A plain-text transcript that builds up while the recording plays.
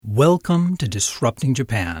Welcome to Disrupting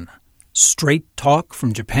Japan, straight talk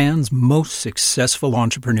from Japan's most successful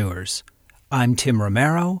entrepreneurs. I'm Tim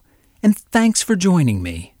Romero, and thanks for joining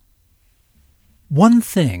me. One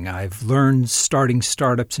thing I've learned starting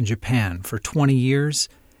startups in Japan for 20 years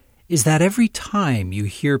is that every time you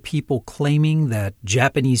hear people claiming that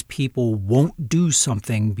Japanese people won't do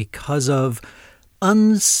something because of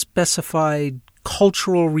unspecified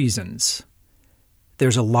cultural reasons,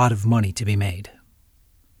 there's a lot of money to be made.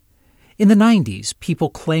 In the 90s,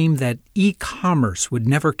 people claimed that e-commerce would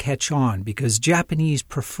never catch on because Japanese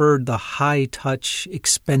preferred the high-touch,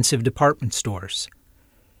 expensive department stores.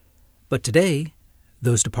 But today,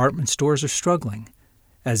 those department stores are struggling,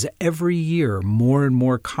 as every year more and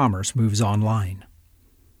more commerce moves online.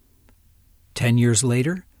 10 years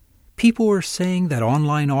later, people were saying that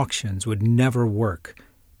online auctions would never work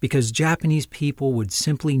because Japanese people would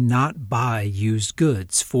simply not buy used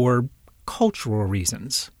goods for cultural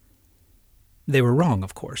reasons. They were wrong,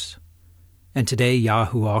 of course. And today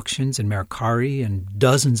Yahoo Auctions and Mercari and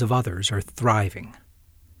dozens of others are thriving.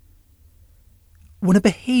 When a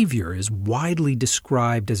behavior is widely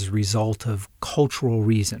described as a result of cultural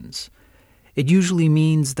reasons, it usually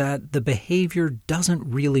means that the behavior doesn't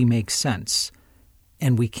really make sense,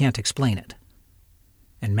 and we can't explain it.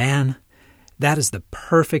 And man, that is the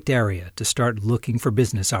perfect area to start looking for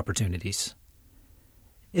business opportunities.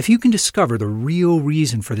 If you can discover the real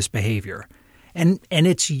reason for this behavior, and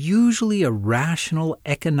it's usually a rational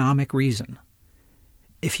economic reason.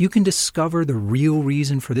 If you can discover the real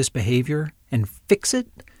reason for this behavior and fix it,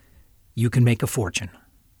 you can make a fortune.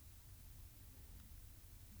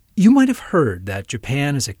 You might have heard that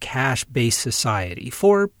Japan is a cash-based society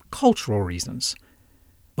for cultural reasons,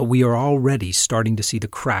 but we are already starting to see the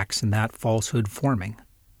cracks in that falsehood forming.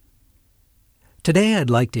 Today I'd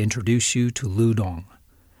like to introduce you to Lu Dong,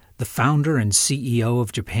 the founder and CEO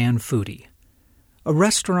of Japan Foodie, a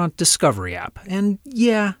restaurant discovery app, and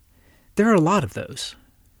yeah, there are a lot of those.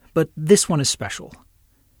 But this one is special.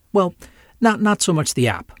 Well, not so much the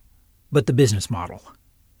app, but the business model.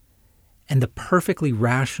 And the perfectly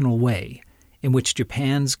rational way in which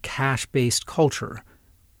Japan's cash-based culture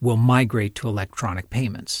will migrate to electronic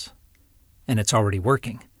payments. And it's already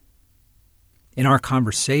working. In our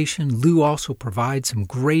conversation, Lu also provides some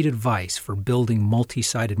great advice for building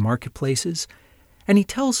multi-sided marketplaces, and he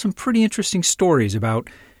tells some pretty interesting stories about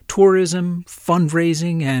tourism,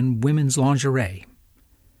 fundraising, and women's lingerie.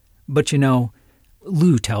 But you know,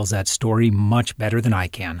 Lu tells that story much better than I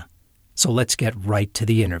can. So let's get right to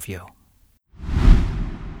the interview.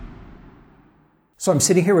 So I'm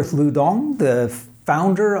sitting here with Lu Dong, the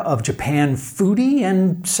founder of Japan Foodie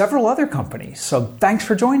and several other companies. So thanks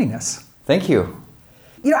for joining us. Thank you.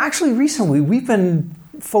 You know, actually recently we've been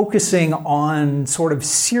focusing on sort of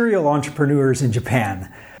serial entrepreneurs in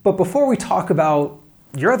Japan. But before we talk about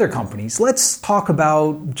your other companies, let's talk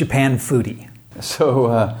about Japan Foodie.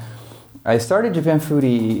 So I started Japan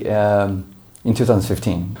Foodie in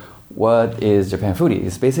 2015. What is Japan Foodie?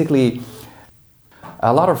 It's basically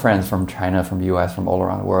a lot of friends from China, from the US, from all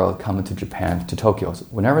around the world come to Japan, to Tokyo. So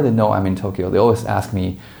whenever they know I'm in Tokyo, they always ask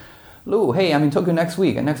me, Lu, hey, I'm in Tokyo next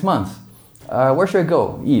week and next month. Where should I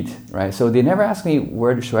go eat, right? So they never ask me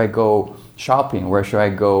where should I go shopping, where should I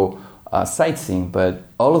go sightseeing, but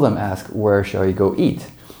all of them ask where should I go eat.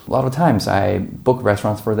 A lot of times I book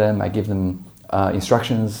restaurants for them, I give them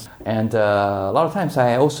instructions, and a lot of times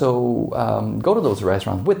I also go to those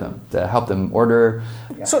restaurants with them to help them order.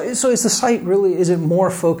 Yeah. So is the site really, is it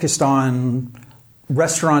more focused on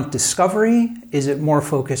restaurant discovery? Is it more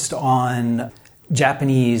focused on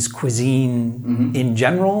Japanese cuisine in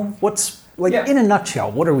general? What's, in a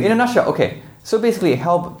nutshell, what are we? In a nutshell, okay. So basically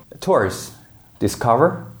help tourists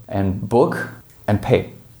discover and book and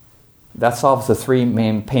pay. That solves the three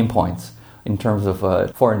main pain points in terms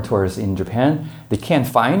of foreign tourists in Japan. They can't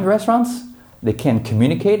find restaurants, they can't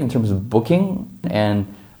communicate in terms of booking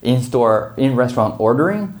and in-store, in-restaurant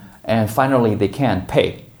ordering, and finally they can't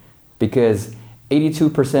pay because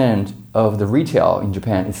 82% of the retail in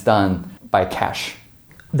Japan is done by cash.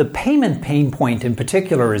 The payment pain point in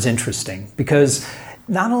particular is interesting because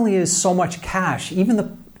not only is so much cash, even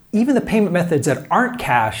the payment methods that aren't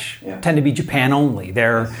cash tend to be Japan only.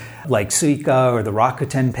 They're like Suica or the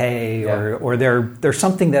Rakuten Pay, or they're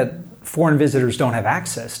something that foreign visitors don't have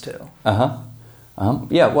access to.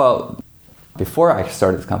 Yeah, well, before I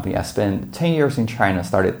started this company, I spent 10 years in China,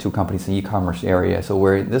 started 2 companies in the e-commerce area. So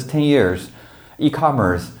where this 10 years,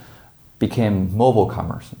 e-commerce became mobile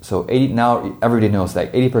commerce. So now everybody knows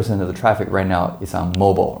that 80% of the traffic right now is on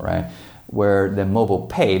mobile, right? where the mobile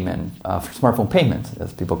payment, smartphone payment,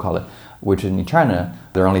 as people call it, which in China,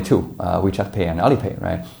 there are only two, WeChat Pay and Alipay,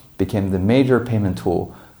 right, became the major payment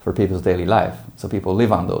tool for people's daily life. So people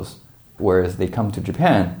live on those. Whereas they come to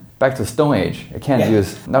Japan, back to the Stone Age, I can't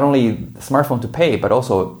use not only the smartphone to pay, but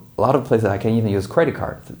also a lot of places I can't even use credit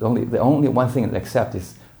card. The only one thing they accept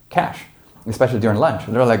is cash, especially during lunch.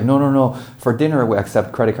 And they're like, no, for dinner we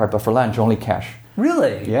accept credit card, but for lunch only cash.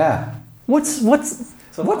 Really? Yeah. What's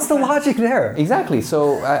the logic there? Exactly.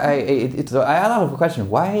 So I have a question.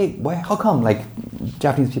 Why? How come like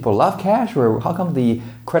Japanese people love cash, or how come the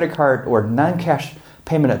credit card or non-cash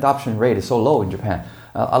payment adoption rate is so low in Japan?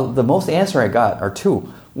 The most answer I got are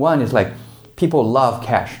two. One is like people love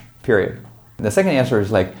cash. Period. And the second answer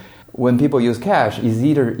is like when people use cash, it's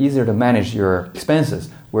easier to manage your expenses.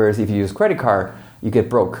 Whereas if you use credit card, you get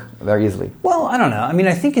broke very easily. Well, I don't know. I mean,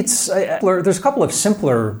 I think there's a couple of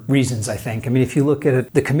simpler reasons, I think. I mean, if you look at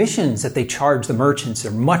it, the commissions that they charge the merchants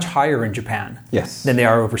are much higher in Japan than they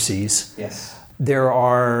are overseas. Yes. There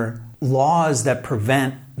are laws that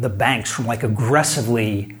prevent the banks from like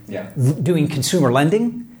aggressively doing consumer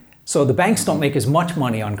lending. So the banks don't make as much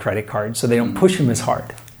money on credit cards, so they don't push them as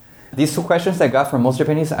hard. These two questions I got from most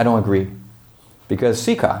Japanese, I don't agree. Because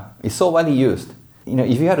Suica is so widely used. You know,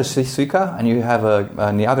 if you had a Suica and you have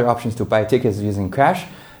the other options to buy tickets using cash,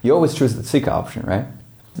 you always choose the Suica option, right?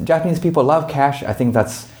 Japanese people love cash. I think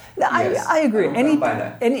that's... I agree.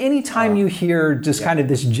 Any time you hear just kind of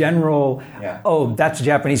this general, oh, that's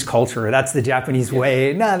Japanese culture, or that's the Japanese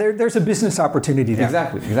way, there's a business opportunity there.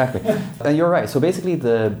 Exactly. And you're right. So basically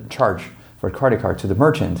the charge for a credit card to the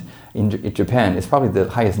merchant in Japan is probably the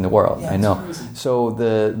highest in the world. I know. Crazy. So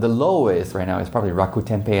the lowest right now is probably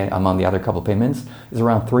Rakuten Pay among the other couple payments is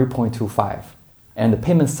around 3.25. And the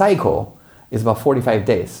payment cycle is about 45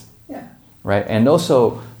 days. Yeah. Right? And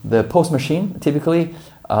also the post machine typically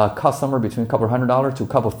costs somewhere between a couple $100 to a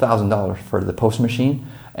couple $1,000 for the post machine.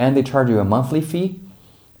 And they charge you a monthly fee.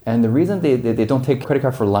 And the reason they don't take credit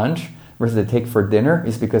card for lunch versus they take for dinner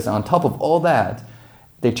is because on top of all that,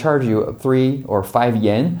 they charge you 3 or 5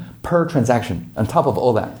 yen per transaction on top of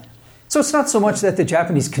all that. So it's not so much that the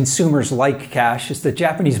Japanese consumers like cash, it's the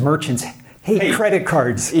Japanese merchants hate credit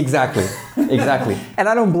cards. Exactly. And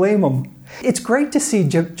I don't blame them. It's great to see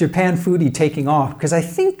Japan Foodie taking off, because I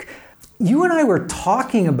think you and I were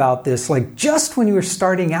talking about this like just when you were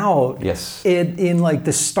starting out in like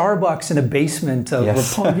the Starbucks in a basement of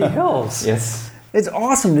Roppongi Hills. Yes. It's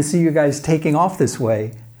awesome to see you guys taking off this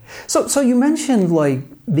way. So you mentioned like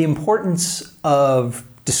the importance of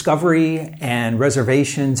discovery and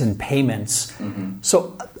reservations and payments. Mm-hmm.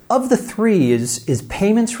 So of the three, is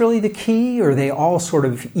payments really the key, or are they all sort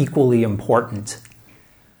of equally important?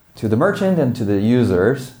 To the merchant and to the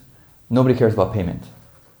users, nobody cares about payment.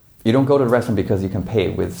 You don't go to the restaurant because you can pay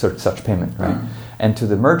with such payment, right? Mm-hmm. And to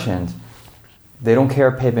the merchant, they don't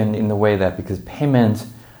care payment in the way that because payment,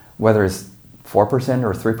 whether it's 4%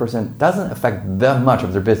 or 3%, doesn't affect that much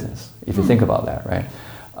of their business, if you think about that, right?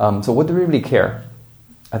 So what do they really care?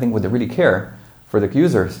 I think what they really care for the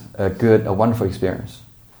users, a wonderful experience.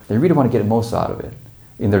 They really want to get the most out of it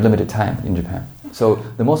in their limited time in Japan. So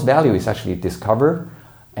the most value is actually discover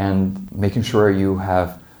and making sure you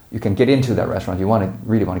can get into that restaurant. You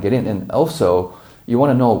really want to get in. And also, you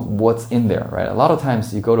want to know what's in there, right? A lot of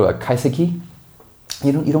times you go to a kaiseki,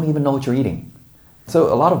 you don't even know what you're eating.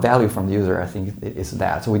 So a lot of value from the user, I think, is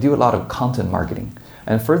that. So we do a lot of content marketing.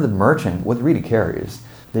 And for the merchant, what they really care is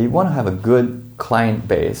they want to have a good client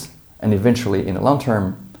base, and eventually, in the long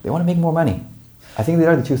term, they want to make more money. I think these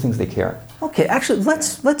are the two things they care. Okay, actually,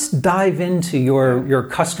 let's dive into your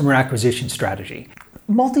customer acquisition strategy.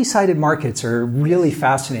 Multi-sided markets are really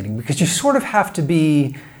fascinating because you sort of have to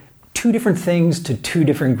be two different things to two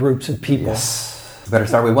different groups of people. Yes. Better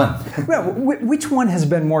start with one. Well, which one has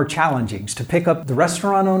been more challenging? To pick up the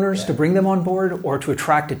restaurant owners, to bring them on board, or to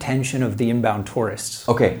attract attention of the inbound tourists?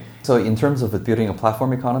 Okay, so in terms of building a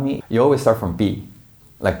platform economy, you always start from B.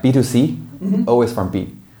 Like B2C, always from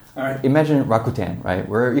B. All right. Imagine Rakuten, right?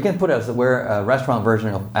 Where you can put it as we're a restaurant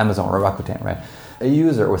version of Amazon or Rakuten, right? A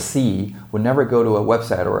user or C would never go to a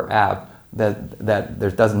website or app that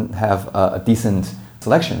there doesn't have a decent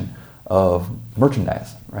selection of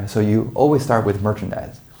merchandise, right? So you always start with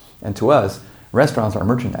merchandise. And to us, restaurants are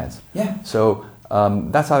merchandise. Yeah. So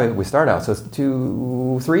that's how we start out. So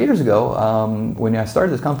 3 years ago, when I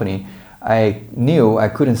started this company, I knew I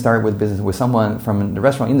couldn't start with business with someone from the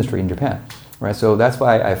restaurant industry in Japan, right? So that's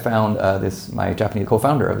why I found my Japanese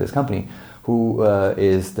co-founder of this company, who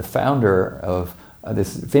is the founder of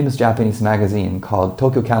this famous Japanese magazine called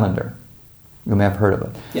Tokyo Calendar. You may have heard of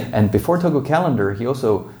it. Yeah. And before Tokyo Calendar, he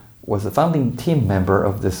also was a founding team member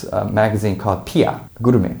of this magazine called Pia,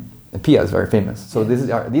 Gourmet. And Pia is very famous. So these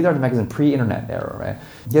are the magazine pre-internet era, right?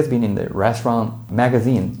 He has been in the restaurant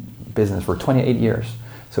magazine business for 28 years.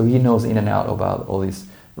 So he knows in and out about all these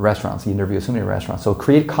restaurants. He interviews so many restaurants. So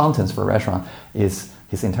create contents for a restaurant is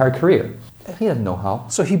his entire career. He doesn't know how.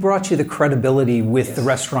 So he brought you the credibility with the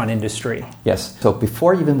restaurant industry. Yes. So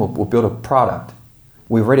before even we build a product,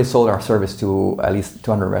 we've already sold our service to at least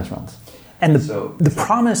 200 restaurants. And the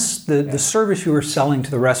promise, the service you were selling to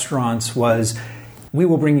the restaurants was, we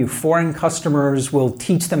will bring you foreign customers, we'll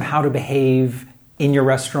teach them how to behave in your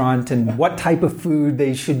restaurant and what type of food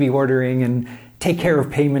they should be ordering and take care of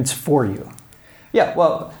payments for you. Yeah,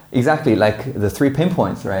 well, exactly, like the 3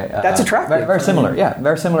 pinpoints, right? That's attractive. Very similar, yeah.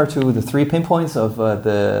 Very similar to the 3 pinpoints of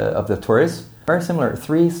the tourists. Very similar,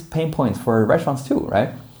 3 pain points for restaurants too, right?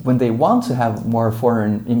 When they want to have more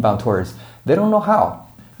foreign inbound tourists, they don't know how,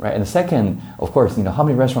 right? And the second, of course, how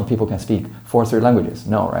many restaurant people can speak 4 third languages?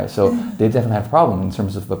 No, right? So they definitely have a problem in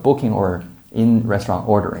terms of the booking or in-restaurant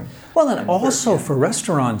ordering. Well, and also for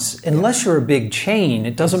restaurants, unless you're a big chain,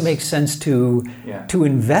 it doesn't make sense to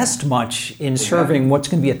invest much in serving what's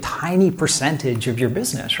going to be a tiny percentage of your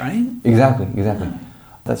business, right? Exactly.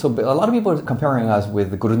 So a lot of people are comparing us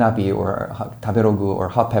with the gurunabi or taberogu or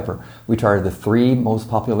hot pepper, which are the 3 most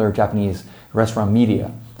popular Japanese restaurant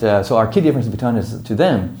media. So our key difference between us to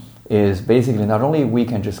them is basically not only we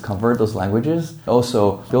can just convert those languages,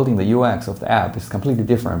 also building the UX of the app is completely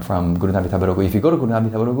different from Gurunabi Taberogu. If you go to Gurunabi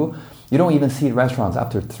Taberogu, you don't even see restaurants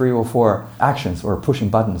after 3 or 4 actions or pushing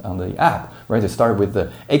buttons on the app, right? They start with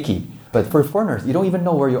the eki. But for foreigners, you don't even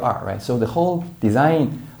know where you are, right? So the whole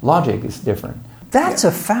design logic is different. That's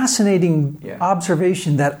a fascinating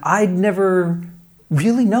observation that I'd never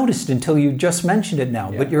really noticed until you just mentioned it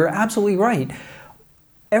now. Yeah. But you're absolutely right.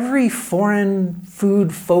 Every foreign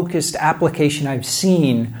food-focused application I've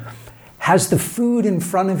seen has the food in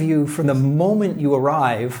front of you from the moment you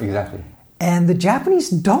arrive. Exactly. And the Japanese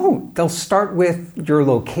don't. They'll start with your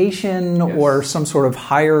location or some sort of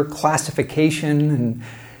higher classification. And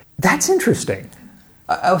that's interesting.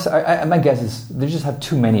 My guess is they just have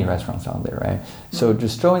too many restaurants out there, right? So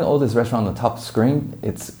just showing all this restaurant on the top screen,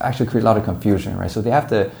 it's actually create a lot of confusion, right? So they have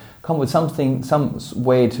to come with some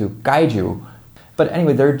way to guide you. But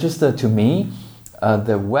anyway, they're just, to me,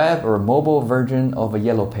 the web or mobile version of a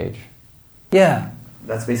yellow page. Yeah.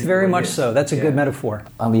 That's basically very much so. That's a good metaphor.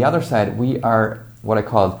 On the other side, we are what I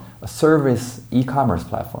call a service e-commerce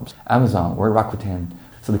platforms. Amazon or Rakuten.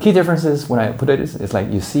 So the key difference is, when I put it, is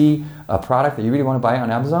like you see a product that you really want to buy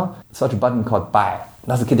on Amazon, such a button called buy.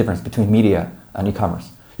 That's the key difference between media and e-commerce.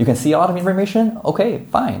 You can see a lot of information, okay,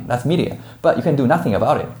 fine, that's media. But you can do nothing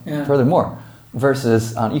about it, furthermore.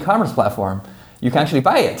 Versus on e-commerce platform, you can actually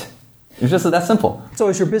buy it. It's just that simple. So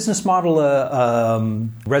is your business model a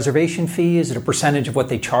reservation fee? Is it a percentage of what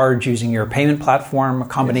they charge using your payment platform, a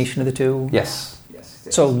combination of the two? Yes.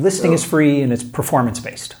 So listing is free and it's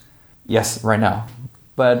performance-based? Yes, right now.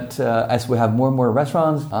 But as we have more and more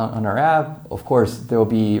restaurants on our app, of course, there will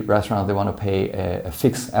be restaurants that want to pay a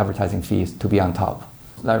fixed advertising fees to be on top.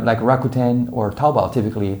 Like Rakuten or Taobao,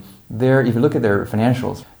 typically, if you look at their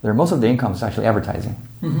financials, most of the income is actually advertising.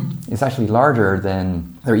 Mm-hmm. It's actually larger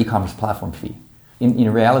than their e-commerce platform fee.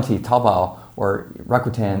 In reality, Taobao or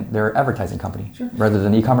Rakuten, they're an advertising company rather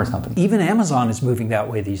than an e-commerce company. Even Amazon is moving that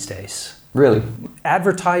way these days. Really?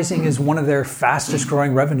 Advertising is one of their fastest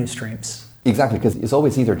growing revenue streams. Exactly, because it's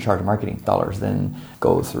always easier to charge marketing dollars than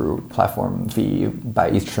go through platform fee by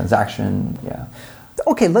each transaction. Yeah.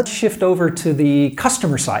 Okay, let's shift over to the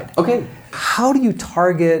customer side. Okay. How do you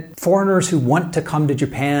target foreigners who want to come to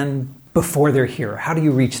Japan before they're here? How do you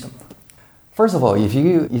reach them? First of all, if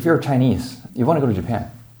you're Chinese, you want to go to Japan,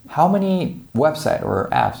 how many websites or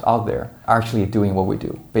apps out there are actually doing what we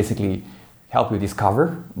do? Basically, help you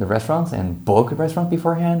discover the restaurants and book a restaurant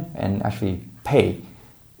beforehand and actually pay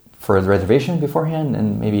for the reservation beforehand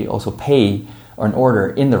and maybe also pay an order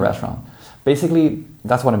in the restaurant. Basically,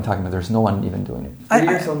 that's what I'm talking about. There's no one even doing it. 3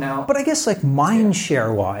 years from now. But I guess like mind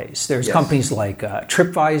share wise, there's companies like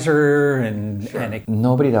TripAdvisor and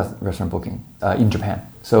nobody does restaurant booking in Japan.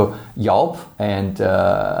 So Yelp and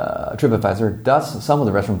TripAdvisor does some of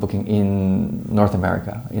the restaurant booking in North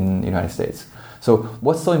America, in the United States. So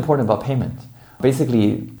what's so important about payment?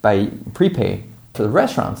 Basically, by prepay for the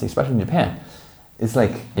restaurants, especially in Japan, it's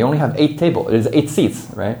like you only have 8 tables. There's 8 seats,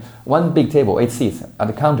 right? One big table, 8 seats at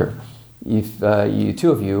the counter. If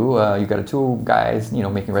two of you got 2 guys,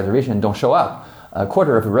 making reservation, don't show up, a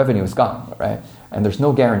quarter of the revenue is gone, right? And there's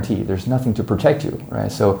no guarantee. There's nothing to protect you,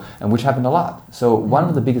 right? So, and which happened a lot. So one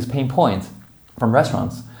of the biggest pain points from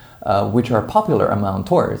restaurants, which are popular among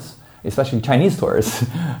tourists, especially Chinese tourists,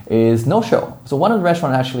 is no-show. So one of the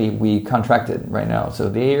restaurants actually we contracted right now. So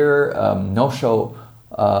their no-show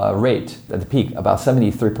rate at the peak about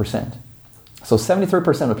 73%. So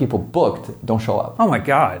 73% of people booked don't show up. Oh my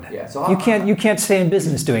God! Yeah, so you can't stay in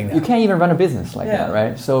business doing that. You can't even run a business like that,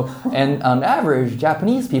 right? So, and on average,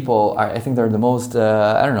 Japanese people I think they're the most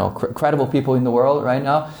credible people in the world right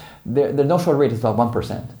now. Their no-show rate is about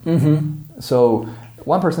 1%. Mm-hmm. So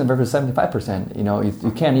 1% versus 75%,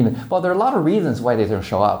 you can't even... Well, there are a lot of reasons why they don't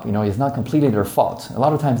show up. It's not completely their fault. A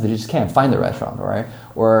lot of times they just can't find the restaurant, right?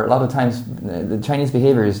 Or a lot of times the Chinese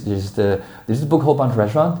behavior is just they just book a whole bunch of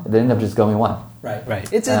restaurants, they end up just going one.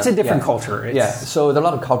 Right. It's a different culture. So there are a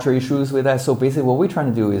lot of cultural issues with that. So basically what we're trying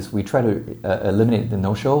to do is we try to eliminate the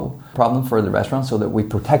no-show problem for the restaurant so that we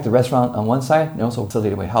protect the restaurant on one side and also so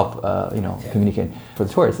that we help communicate for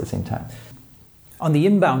the tourists at the same time. On the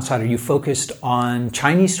inbound side, are you focused on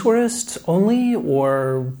Chinese tourists only,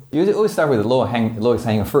 or? You always start with the lowest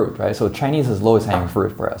hanging fruit, right? So Chinese is lowest hanging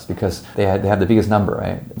fruit for us because they have the biggest number,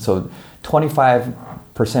 right? So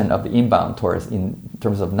 25% of the inbound tourists in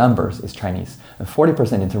terms of numbers is Chinese, and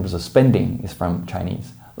 40% in terms of spending is from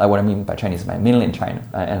Chinese. Like what I mean by Chinese, by mainland China,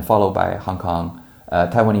 and followed by Hong Kong,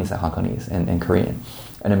 Taiwanese and Hong Kongese, and Korean,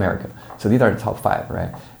 and America. So these are the top 5,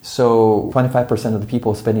 right? So 25% of the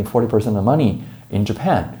people spending 40% of the money in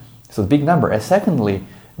Japan. So the big number. And secondly,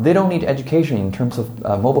 they don't need education in terms of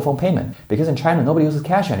mobile phone payment because in China, nobody uses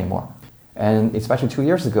cash anymore. And especially 2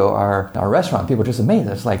 years ago, our restaurant, people were just amazed.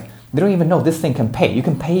 It's like, they don't even know this thing can pay. You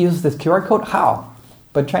can pay, use this QR code? How?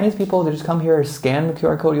 But Chinese people, they just come here, scan the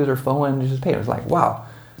QR code, use their phone, and just pay. It's like, wow.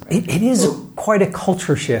 It is quite a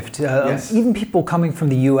culture shift. Yes. Even people coming from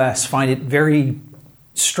the U.S. find it very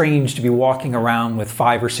strange to be walking around with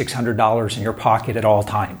 $500 or $600 in your pocket at all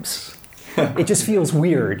times. It just feels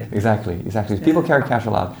weird. Exactly. People carry cash a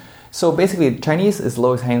lot. So basically, Chinese is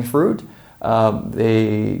lowest hanging fruit.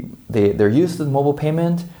 They're used to mobile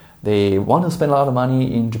payment. They want to spend a lot of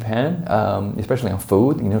money in Japan, especially on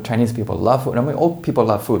food. Chinese people love food. I mean, all people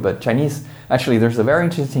love food, but Chinese, actually, there's a very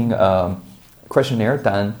interesting questionnaire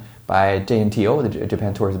done by JNTO, the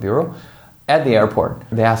Japan Tourism Bureau, at the airport.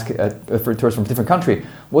 They ask for tourists from a different country,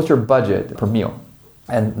 what's your budget per meal?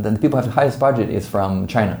 And then the people who have the highest budget is from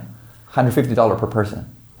China, $150 per person.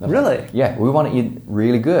 Really? Yeah, we want to eat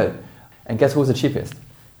really good. And guess who's the cheapest?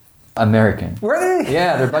 American. Really?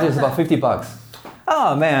 Yeah, their budget is about $50.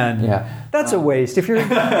 Oh man, yeah, that's a waste. If you're,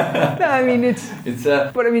 I mean,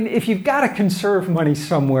 but I mean, if you've got to conserve money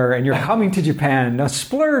somewhere and you're coming to Japan, now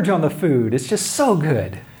splurge on the food. It's just so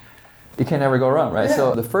good. You can never go wrong, right? Yeah.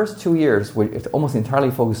 So the first 2 years, it's almost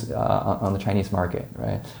entirely focused on the Chinese market,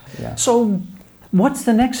 right? Yeah. So what's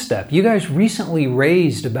the next step? You guys recently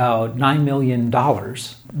raised about $9 million.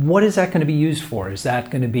 What is that going to be used for? Is that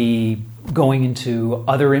going to be going into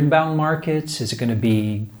other inbound markets? Is it going to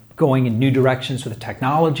be going in new directions with the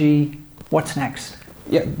technology? What's next?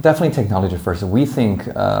 Yeah, definitely technology first. We think,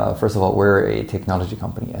 first of all, we're a technology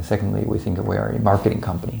company. And secondly, we think we are a marketing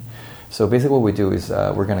company. So basically what we do is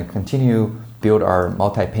we're going to continue build our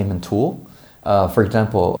multi-payment tool. For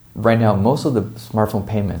example, right now, most of the smartphone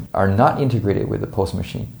payments are not integrated with the POS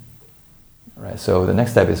machine. Right? So the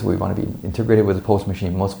next step is we want to be integrated with the POS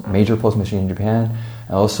machine, most major POS machine in Japan.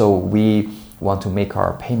 And also we want to make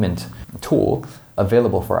our payment tool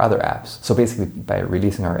available for other apps. So basically by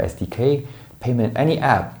releasing our SDK, any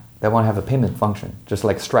app that want to have a payment function, just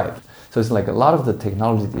like Stripe. So it's like a lot of the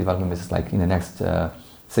technology development is like in the next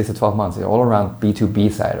 6 to 12 months, all around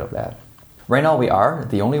B2B side of that. Right now we are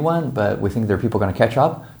the only one, but we think there are people going to catch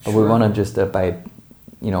up. But we want to just by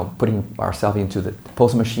putting ourselves into the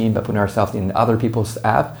POS machine, by putting ourselves in other people's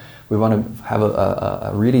app, we want to have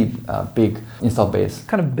a really big install base.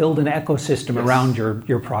 Kind of build an ecosystem around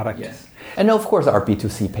your product. Yes. And of course our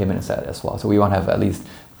B2C payment set as well. So we want to have at least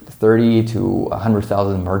 30 to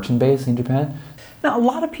 100,000 merchant base in Japan. Now, a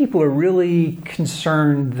lot of people are really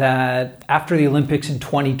concerned that after the Olympics in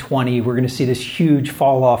 2020, we're going to see this huge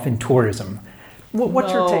fall off in tourism.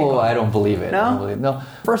 What's your take on that? No, I don't believe it. No?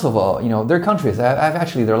 First of all, there are countries. there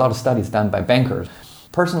are a lot of studies done by bankers.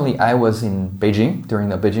 Personally, I was in Beijing during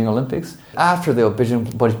the Beijing Olympics. After the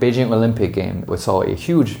Beijing Olympic game, we saw a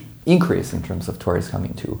huge increase in terms of tourists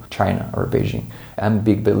coming to China or Beijing. I'm a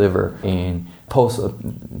big believer in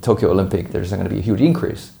post-Tokyo Olympic, there's going to be a huge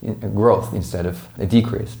increase in growth instead of a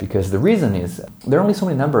decrease, because the reason is there are only so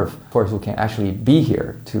many number of tourists who can actually be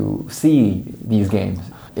here to see these games.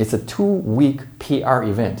 It's a 2-week PR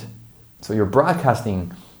event. So you're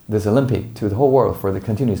broadcasting this Olympic to the whole world for the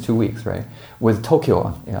continuous 2 weeks, right? With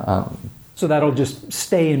Tokyo. So that'll just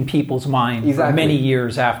stay in people's minds for many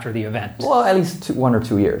years after the event. Well, at least 1 or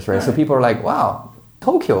 2 years, right? So people are like, wow,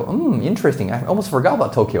 Tokyo, interesting. I almost forgot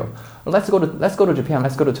about Tokyo. Well, let's go to Japan.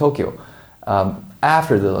 Let's go to Tokyo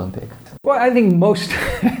after the Olympic. Well, I think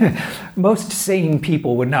most sane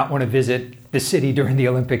people would not want to visit the city during the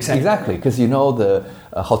Olympics. Anyway. Exactly, because you know the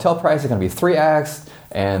hotel price is going to be 3x,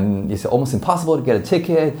 and it's almost impossible to get a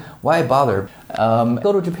ticket. Why bother?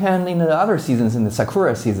 Go to Japan in the other seasons, in the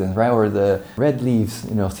sakura season, right, or the red leaves,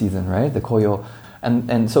 season, right, the koyo.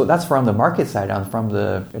 And so that's from the market side, and from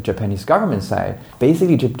the Japanese government side.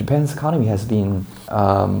 Basically, Japan's economy has been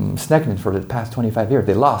stagnant for the past 25 years.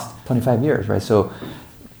 They lost 25 years, right? So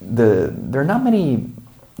there are not many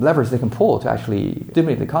levers they can pull to actually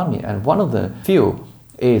stimulate the economy. And one of the few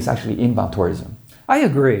is actually inbound tourism. I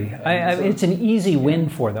agree. It's an easy win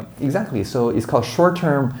for them. Exactly. So it's called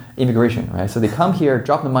short-term immigration, right? So they come here,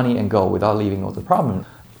 drop the money, and go without leaving all the problem.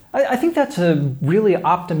 I think that's a really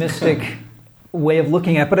optimistic way of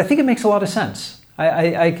looking at it, but I think it makes a lot of sense.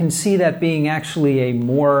 I can see that being actually a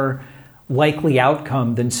more likely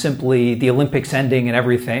outcome than simply the Olympics ending and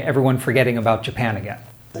everyone forgetting about Japan again.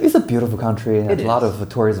 It's a beautiful country. It has a lot of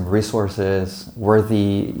tourism resources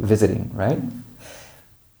worthy visiting, right?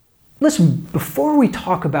 Listen, before we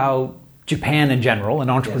talk about Japan in general and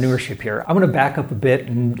entrepreneurship here, I want to back up a bit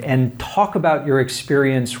and talk about your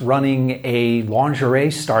experience running a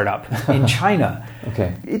lingerie startup in China.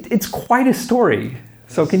 Okay. It's quite a story.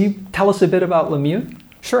 So can you tell us a bit about Lemieux?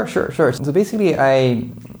 Sure. So basically,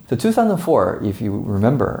 2004, if you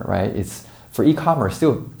remember, right, it's for e-commerce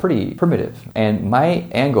still pretty primitive. And my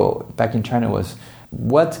angle back in China was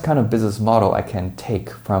what kind of business model I can take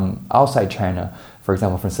from outside China, for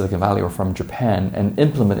example, from Silicon Valley or from Japan, and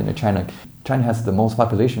implement it in China. China has the most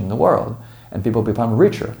population in the world, and people become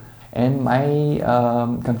richer. And my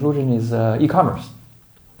conclusion is e-commerce.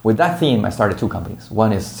 With that theme, I started two companies.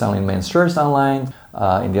 One is selling men's shirts online,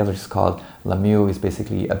 and the other is called Lemieux. It's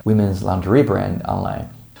basically a women's lingerie brand online.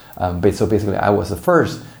 So basically, I was the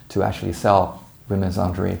first to actually sell women's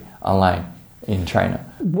lingerie online in China.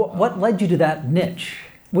 What led you to that niche?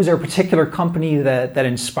 Was there a particular company that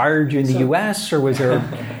inspired you in the U.S., or was there?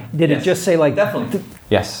 Did it just say like definitely?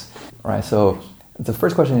 Yes. Right. So the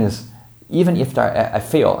first question is, even if I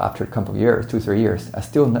fail after a couple of years, 2-3 years, I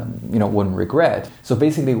still wouldn't regret. So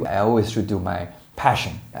basically, I always should do my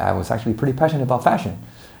passion. I was actually pretty passionate about fashion.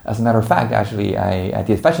 As a matter of fact, actually, I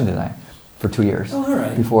did fashion design for 2 years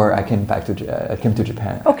before I came to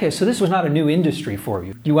Japan. Okay, so this was not a new industry for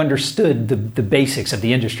you. You understood the basics of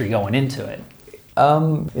the industry going into it.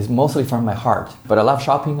 It's mostly from my heart. But I love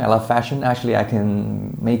shopping. I love fashion. Actually, I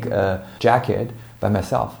can make a jacket by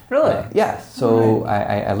myself. Really? Yes. So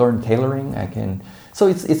I learned tailoring. So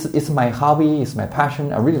it's my hobby. It's my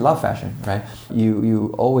passion. I really love fashion. Right?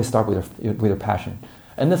 You always start with a passion.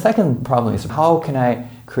 And the second problem is, how can I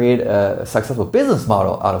create a successful business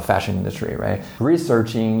model out of fashion industry, right?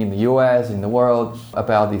 Researching in the US, in the world,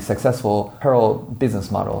 about the successful apparel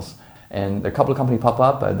business models. And a couple of companies pop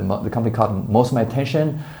up. The company caught most of my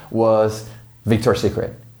attention was Victoria's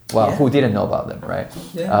Secret. Well, who didn't know about them, right?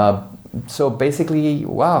 Yeah. So basically,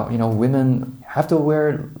 women have to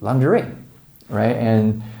wear lingerie, right?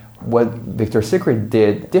 And what Victoria's Secret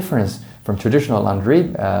did difference from traditional lingerie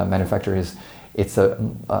manufacturers, it's a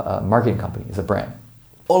marketing company, it's a brand.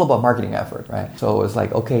 All about marketing effort, right? So it's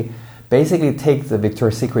like, okay, basically take the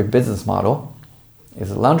Victoria's Secret business model.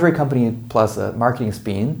 It's a lingerie company plus a marketing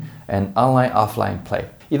spin and online-offline play.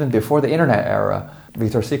 Even before the internet era,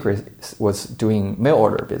 Victoria's Secret was doing mail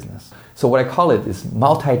order business. So what I call it is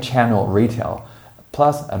multi-channel retail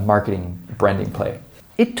plus a marketing branding play.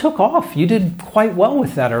 It took off. You did quite well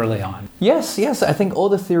with that early on. Yes. I think all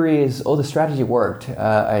the theories, all the strategy worked.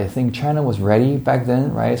 I think China was ready back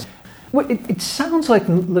then, right? Well, it sounds like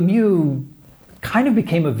Lemieux kind of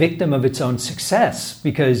became a victim of its own success,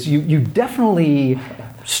 because you definitely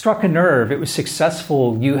struck a nerve. It was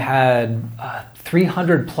successful. You had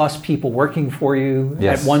 300 plus people working for you.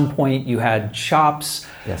 Yes. At one point, you had shops.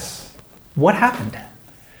 Yes. What happened?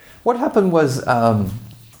 What happened was,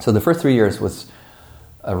 so the first 3 years was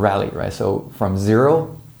a rally, right? So from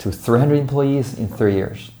 0 to 300 employees in 3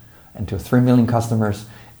 years, and to 3 million customers,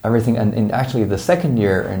 everything. And actually the second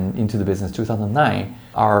year and into the business, 2009,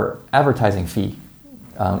 our advertising fee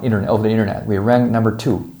over the internet, we ranked number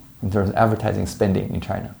 2 in terms of advertising spending in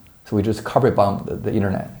China. So we just carpet bombed the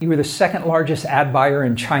internet. You were the second largest ad buyer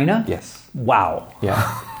in China? Yes. Wow.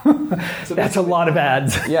 Yeah. So that's a lot of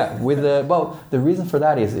ads. Yeah. The reason for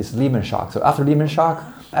that is Lehman shock. So after Lehman shock,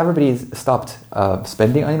 everybody stopped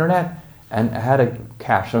spending on internet and had a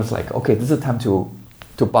cash. So it's like, okay, this is the time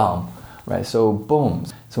to bomb, right? So boom.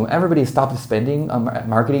 So when everybody stopped spending on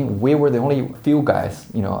marketing, we were the only few guys,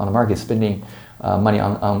 on the market spending money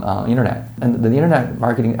on internet. And the internet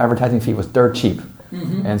marketing advertising fee was dirt cheap.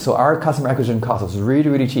 Mm-hmm. And so our customer acquisition cost was really,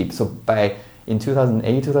 really cheap. So in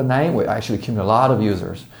 2008, 2009, we actually accumulated a lot of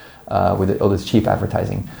users with all this cheap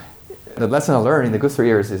advertising. The lesson I learned in the good 3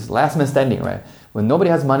 years is last man standing, right? When nobody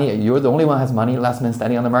has money, you're the only one who has money, last man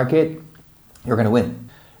standing on the market, you're going to win.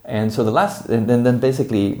 And so then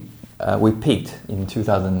basically we peaked in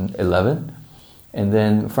 2011. And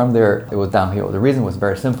then from there, it was downhill. The reason was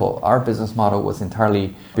very simple. Our business model was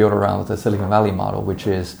entirely built around the Silicon Valley model, which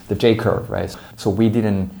is the J curve, right? So we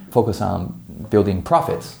didn't focus on building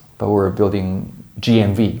profits, but we were building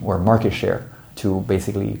GMV, or market share, to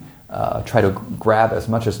basically try to grab as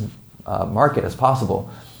much as market as possible,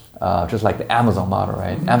 just like the Amazon model,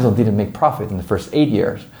 right? Mm-hmm. Amazon didn't make profit in the first 8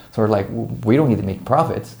 years. So we're like, we don't need to make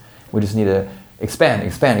profits. We just need to expand,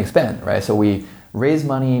 right? So we raise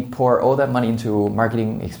money, pour all that money into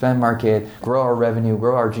marketing, expand market, grow our revenue,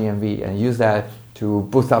 grow our GMV, and use that to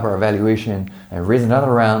boost up our valuation, and raise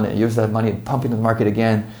another round, and use that money to pump into the market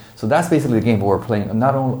again. So that's basically the game we're playing,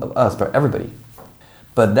 not only us, but everybody.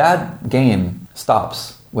 But that game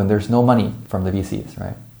stops when there's no money from the VCs,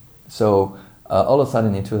 right? So all of a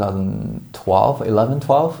sudden in 11,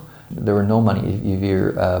 12, there were no money. If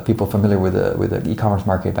you're people familiar with the e-commerce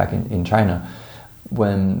market back in China,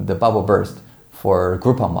 when the bubble burst for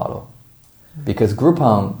Groupon model, because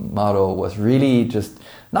Groupon model was really just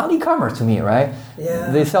not e-commerce to me, right? Yeah.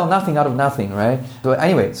 They sell nothing out of nothing, right? So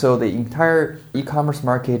anyway, so the entire e-commerce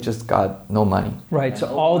market just got no money. Right, so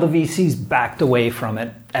all the VCs backed away from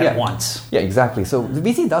it at once. Yeah, exactly. So the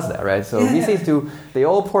VC does that, right? So VCs they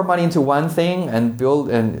all pour money into one thing and build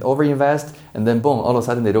and overinvest, and then boom, all of a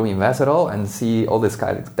sudden they don't invest at all and see all this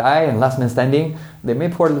guys die and last man standing. They may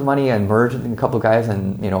pour the money and merge in a couple of guys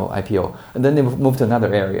and IPO, and then they move to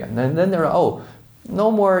another area, and then they're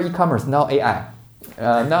no more e-commerce, now AI.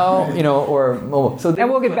 Or mobile. So and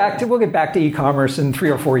we'll get back to e-commerce in 3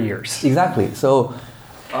 or 4 years. Exactly. So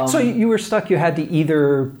so you were stuck. You had to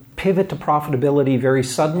either pivot to profitability very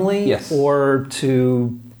suddenly, yes, or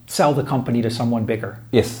to sell the company to someone bigger.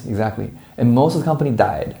 Yes, exactly. And most of the company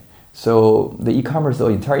died. So the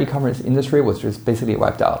entire e-commerce industry was just basically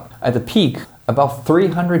wiped out. At the peak, about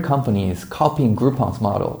 300 companies copying Groupon's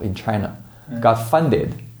model in China got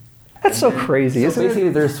funded. That's so crazy, isn't it? Basically,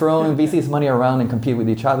 they're throwing VCs money around and compete with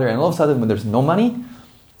each other. And all of a sudden, when there's no money,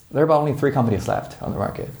 there are about only 3 companies left on the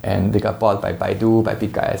market. And they got bought by Baidu, by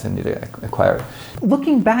big guys, and they acquired.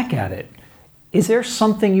 Looking back at it, is there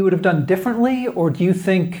something you would have done differently? Or do you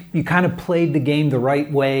think you kind of played the game the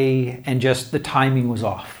right way and just the timing was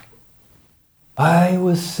off? I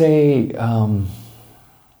would say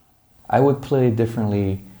I would play it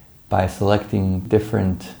differently by selecting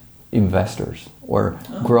different investors or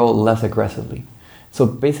grow less aggressively. So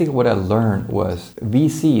basically what I learned was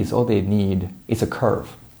VCs, all they need is a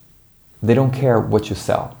curve. They don't care what you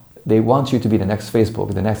sell. They want you to be the next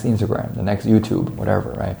Facebook, the next Instagram, the next YouTube,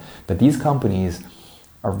 whatever, right? But these companies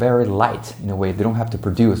are very light in a way. They don't have to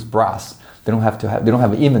produce bras. They don't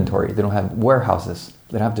have inventory. They don't have warehouses.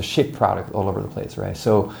 They don't have to ship product all over the place, right?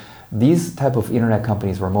 So these type of internet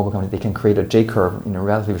companies or mobile companies, they can create a J curve in a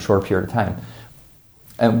relatively short period of time.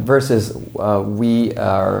 And versus we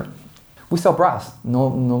sell bras,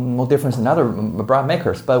 no difference in other bra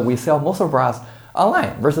makers, but we sell most of bras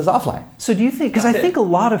online versus offline. So do you think, because I think a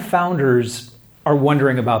lot of founders are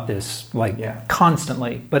wondering about this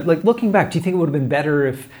constantly, but looking back, do you think it would have been better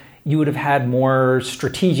if you would have had more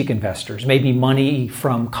strategic investors, maybe money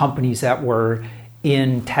from companies that were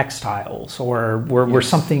in textiles or were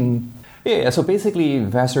something? Yeah, so basically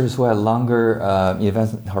investors who have longer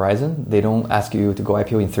investment horizon, they don't ask you to go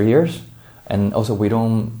IPO in 3 years. And also we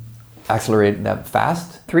don't accelerate that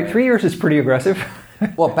fast. 3 years is pretty aggressive.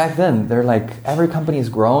 Well, back then, they're like, every company is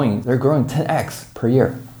growing. They're growing 10x per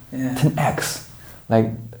year. Yeah. 10x.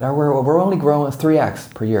 Like, we're only growing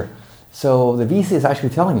 3x per year. So the VC is actually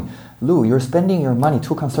telling me, Lou, you're spending your money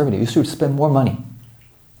too conservative. You should spend more money.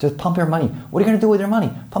 Just pump your money. What are you going to do with your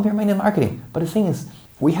money? Pump your money in marketing. But the thing is,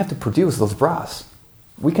 we have to produce those bras.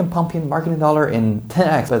 We can pump in marketing dollar in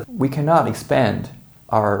 10x, but we cannot expand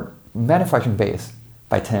our manufacturing base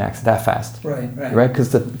by 10x that fast. Right?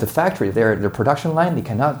 Because the factory, their production line, they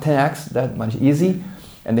cannot 10x that much easy,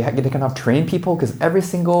 and they cannot train people because every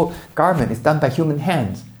single garment is done by human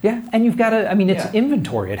hands. Yeah, and you've got to, it's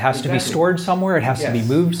inventory. It has to be stored somewhere. It has to be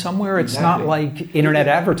moved somewhere. It's not like internet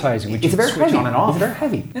advertising, which you can switch on and off. It's very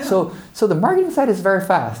heavy. Yeah. So the marketing side is very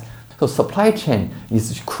fast. So supply chain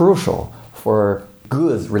is crucial for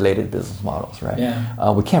goods-related business models, right?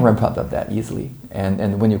 Yeah. We can't ramp up that easily.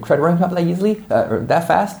 And when you try to ramp up that easily, or that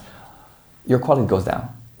fast, your quality goes down.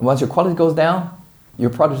 Once your quality goes down, your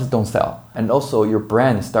products don't sell. And also your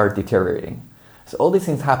brand starts deteriorating. So all these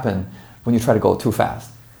things happen when you try to go too fast.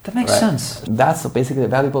 That makes sense. That's basically a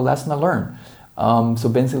valuable lesson I learned. So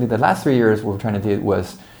basically the last 3 years what we're trying to do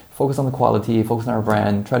was focus on the quality, focus on our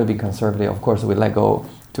brand, try to be conservative. Of course, we let go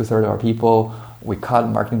 2/3 of our people. We cut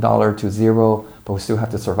marketing dollar to zero, but we still have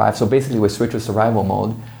to survive. So basically we switched to survival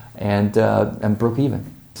mode and broke even.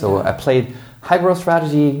 So I played high growth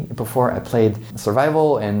strategy before, I played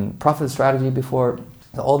survival and profit strategy before.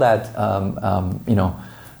 So all that,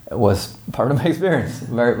 was part of my experience.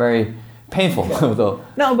 Very, very painful, though.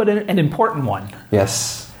 No, but an important one.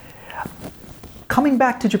 Yes. Coming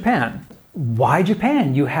back to Japan, why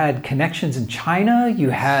Japan? You had connections in China, you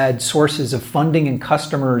had sources of funding and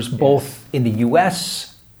customers both in the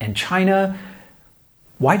US and China.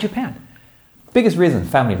 Why Japan? Biggest reason,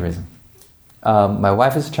 family reason. My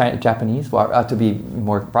wife is Japanese. Well, to be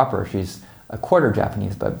more proper, she's a quarter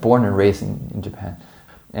Japanese, but born and raised in Japan.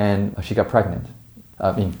 And she got pregnant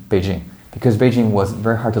in Beijing because Beijing was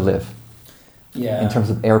very hard to live. Yeah. In terms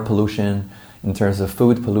of air pollution, in terms of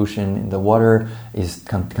food pollution, the water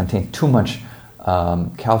contains too much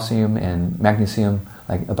calcium and magnesium,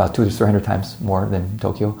 like about 200 to 300 times more than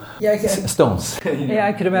Tokyo. Yeah, stones. Yeah,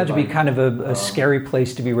 I could imagine it'd be kind of a scary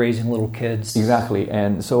place to be raising little kids. Exactly,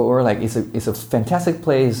 and so we're like, it's a fantastic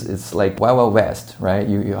place. It's like Wild Wild West, right?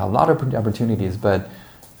 You have a lot of opportunities, but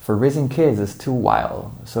for raising kids, it's too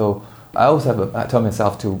wild. So I always I tell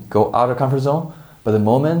myself to go out of comfort zone, but the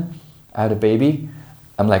moment I had a baby,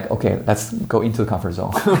 I'm like, okay, let's go into the comfort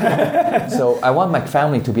zone. So I want my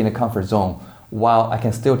family to be in the comfort zone while I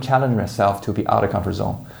can still challenge myself to be out of comfort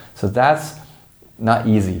zone. So that's not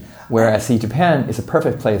easy. Where I see Japan is a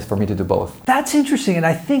perfect place for me to do both. That's interesting, and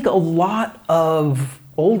I think a lot of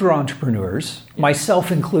older entrepreneurs,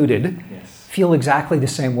 myself included, feel exactly the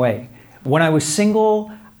same way. When I was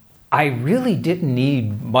single, I really didn't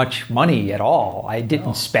need much money at all. I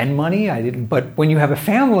didn't spend money. But when you have a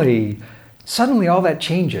family, suddenly all that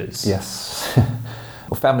changes. Yes.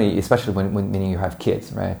 Well, family, especially when you have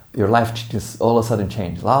kids, right? Your life just all of a sudden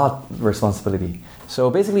changed. A lot of responsibility. So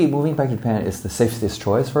basically, moving back to Japan is the safest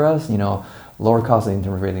choice for us. Lower cost in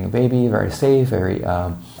terms of raising a baby, very safe, very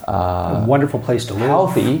a wonderful place to live.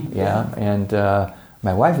 Healthy, yeah. And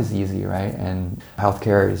my wife is easy, right? And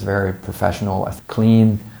healthcare is very professional,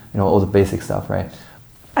 clean. All the basic stuff, right?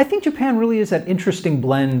 I think Japan really is that interesting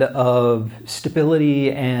blend of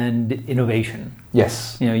stability and innovation.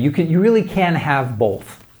 Yes. You really can have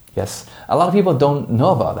both. Yes. A lot of people don't know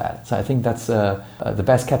about that. So I think that's the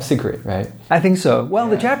best kept secret, right? I think so. Well,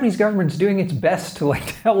 the Japanese government's doing its best to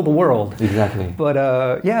tell the world. Exactly. But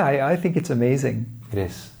I think it's amazing. It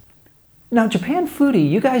is. Now, Japan Foodie,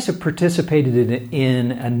 you guys have participated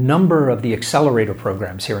in a number of the accelerator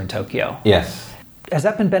programs here in Tokyo. Yes. Has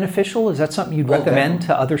that been beneficial? Is that something you'd recommend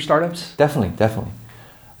to other startups? Definitely.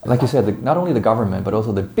 Like you said, not only the government, but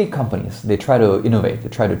also the big companies, they try to innovate, they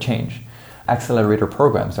try to change. Accelerator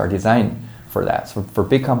programs are designed for that, so for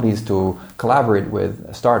big companies to collaborate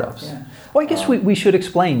with startups. Yeah. Well, I guess we should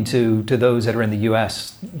explain to those that are in the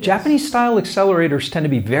U.S. Yes. Japanese-style accelerators tend to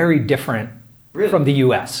be very different from the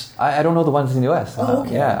U.S. I don't know the ones in the U.S. Oh,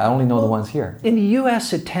 okay. Yeah, I only know the ones here. In the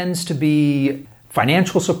U.S., it tends to be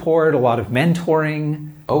financial support, a lot of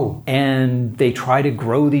mentoring. Oh. And they try to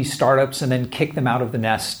grow these startups and then kick them out of the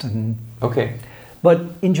nest. Okay. But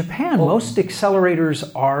in Japan, most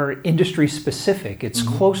accelerators are industry specific. It's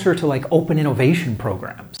closer to open innovation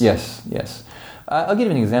programs. Yes. I'll give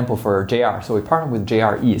you an example for JR. So we partnered with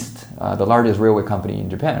JR East, the largest railway company in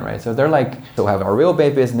Japan, right? So they're so we have our railway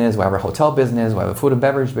business, we have our hotel business, we have a food and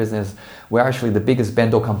beverage business. We're actually the biggest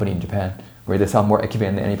bento company in Japan, where they sell more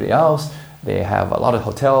equipment than anybody else. They have a lot of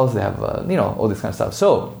hotels. They have, all this kind of stuff.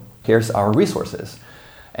 So here's our resources.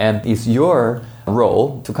 And it's your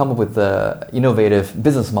role to come up with the innovative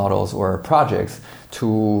business models or projects to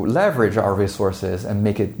leverage our resources and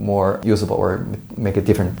make it more usable or make a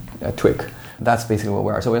different tweak. That's basically what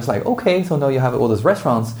we are. So it's like, okay, so now you have all those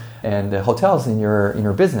restaurants and hotels in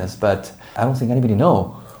your business, but I don't think anybody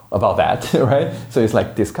know about that, right? So it's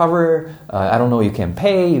like discover, I don't know, you can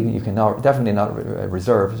pay, you can definitely not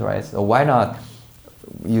reserve, right? So why not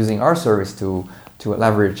using our service to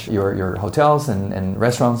leverage your hotels and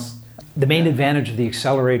restaurants? The main advantage of the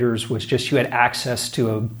accelerators was just you had access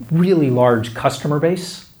to a really large customer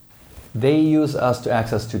base. They use us to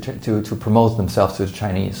access to promote themselves to the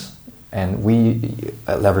Chinese. And we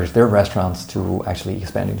leverage their restaurants to actually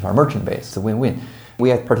expand into our merchant base. It's a win-win.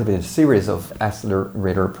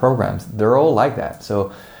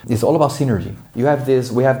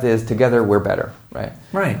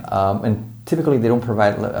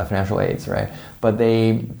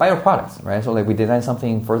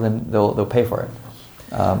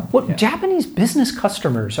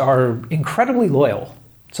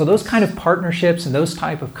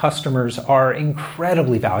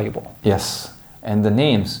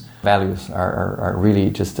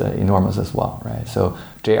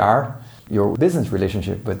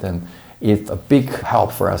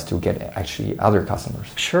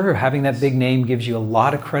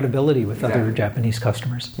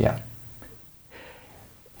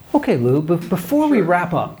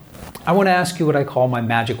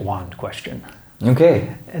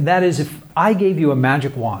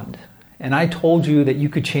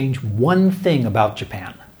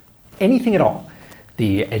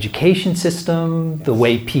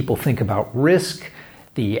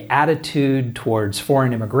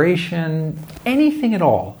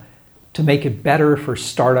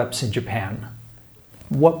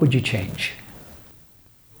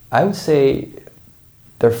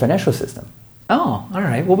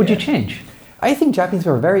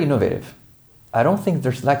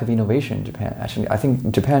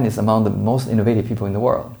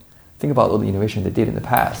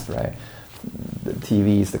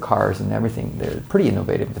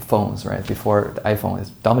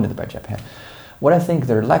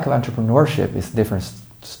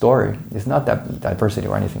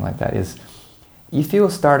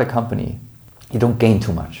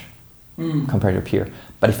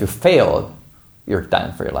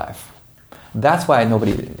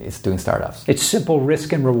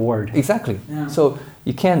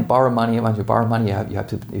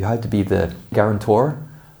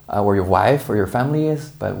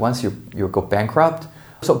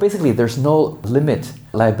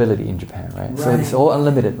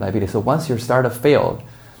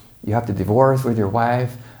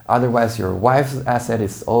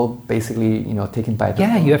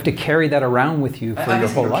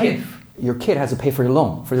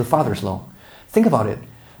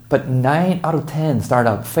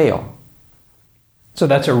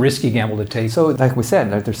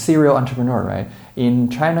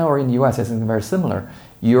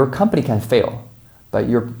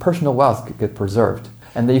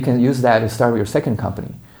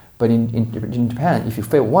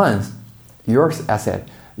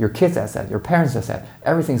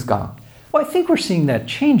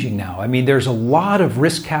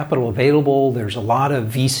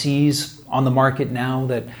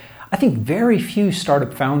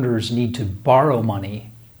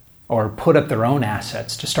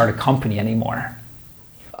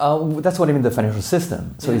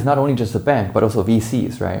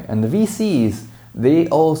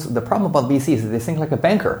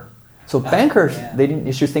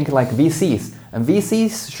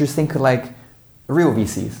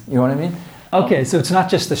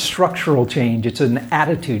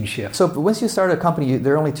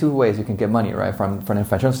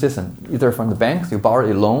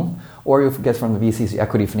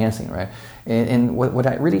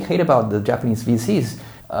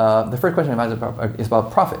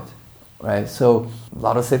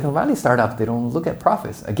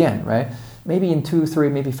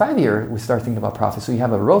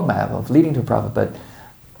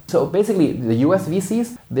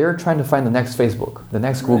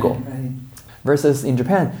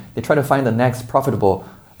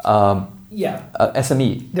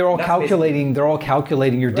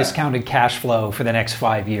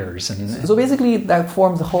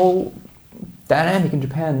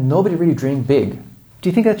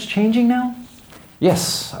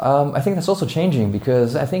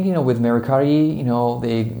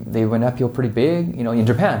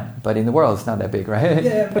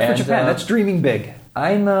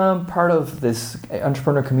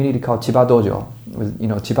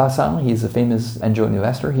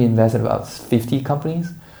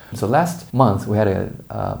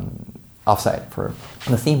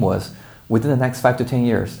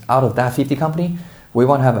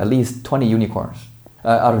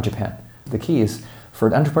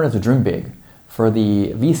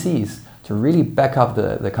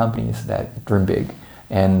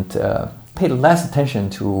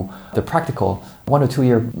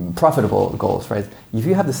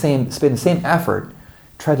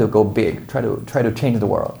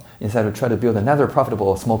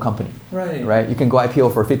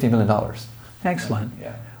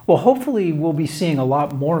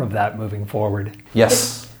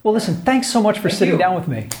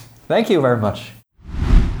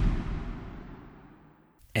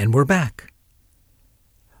 And we're back.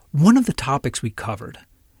 One of the topics we covered,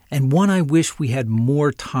 and one I wish we had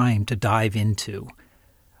more time to dive into,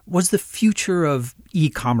 was the future of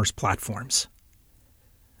e-commerce platforms.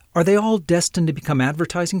 Are they all destined to become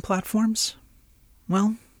advertising platforms?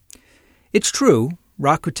 Well, it's true.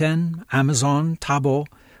 Rakuten, Amazon, Taobao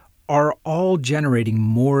are all generating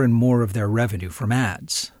more and more of their revenue from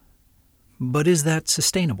ads. But is that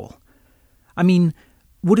sustainable? I mean,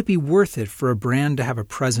 would it be worth it for a brand to have a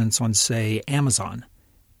presence on, say, Amazon,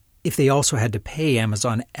 if they also had to pay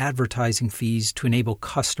Amazon advertising fees to enable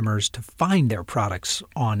customers to find their products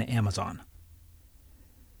on Amazon?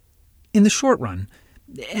 In the short run,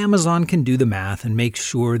 Amazon can do the math and make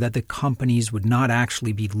sure that the companies would not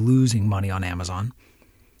actually be losing money on Amazon,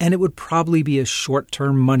 and it would probably be a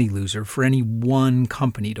short-term money loser for any one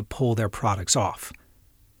company to pull their products off.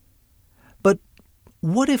 But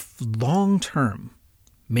what if long-term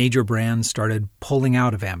major brands started pulling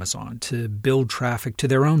out of Amazon to build traffic to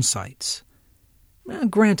their own sites?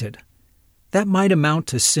 Granted, that might amount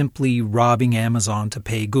to simply robbing Amazon to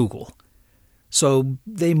pay Google, so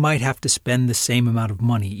they might have to spend the same amount of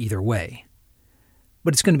money either way.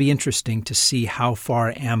 But it's going to be interesting to see how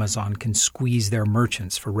far Amazon can squeeze their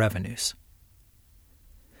merchants for revenues.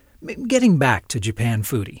 Getting back to Japan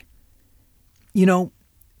Foodie.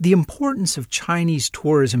 The importance of Chinese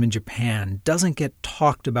tourism in Japan doesn't get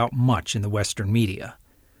talked about much in the Western media.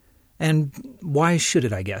 And why should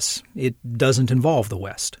it, I guess? It doesn't involve the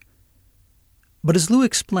West. But as Lou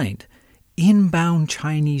explained, inbound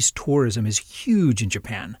Chinese tourism is huge in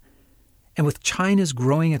Japan. And with China's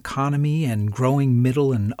growing economy and growing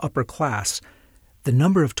middle and upper class, the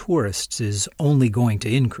number of tourists is only going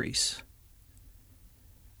to increase.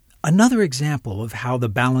 Another example of how the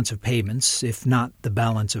balance of payments, if not the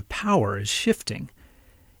balance of power, is shifting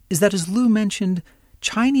is that, as Lou mentioned,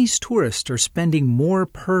 Chinese tourists are spending more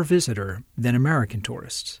per visitor than American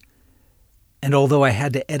tourists. And although I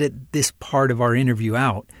had to edit this part of our interview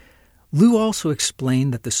out, Lou also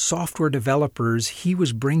explained that the software developers he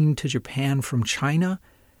was bringing to Japan from China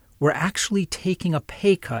were actually taking a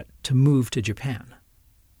pay cut to move to Japan.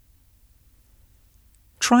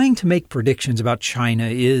 Trying to make predictions about China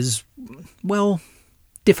is, well,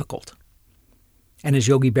 difficult. And as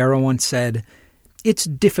Yogi Berra once said, it's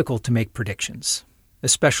difficult to make predictions,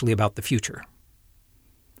 especially about the future.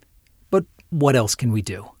 But what else can we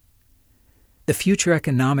do? The future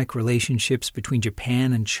economic relationships between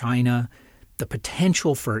Japan and China, the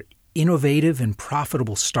potential for innovative and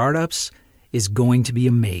profitable startups is going to be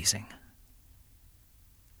amazing.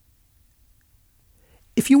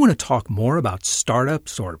 If you want to talk more about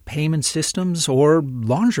startups or payment systems or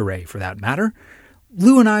lingerie for that matter,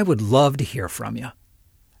 Lou and I would love to hear from you.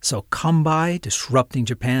 So come by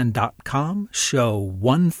disruptingjapan.com, show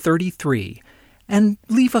 133, and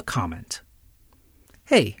leave a comment.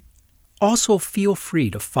 Hey, also feel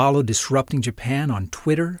free to follow Disrupting Japan on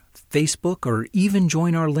Twitter, Facebook, or even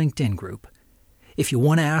join our LinkedIn group. If you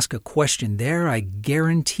want to ask a question there, I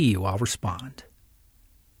guarantee you I'll respond.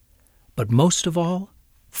 But most of all,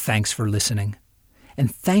 thanks for listening. And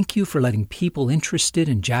thank you for letting people interested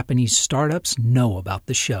in Japanese startups know about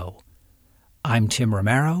the show. I'm Tim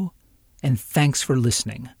Romero, and thanks for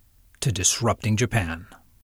listening to Disrupting Japan.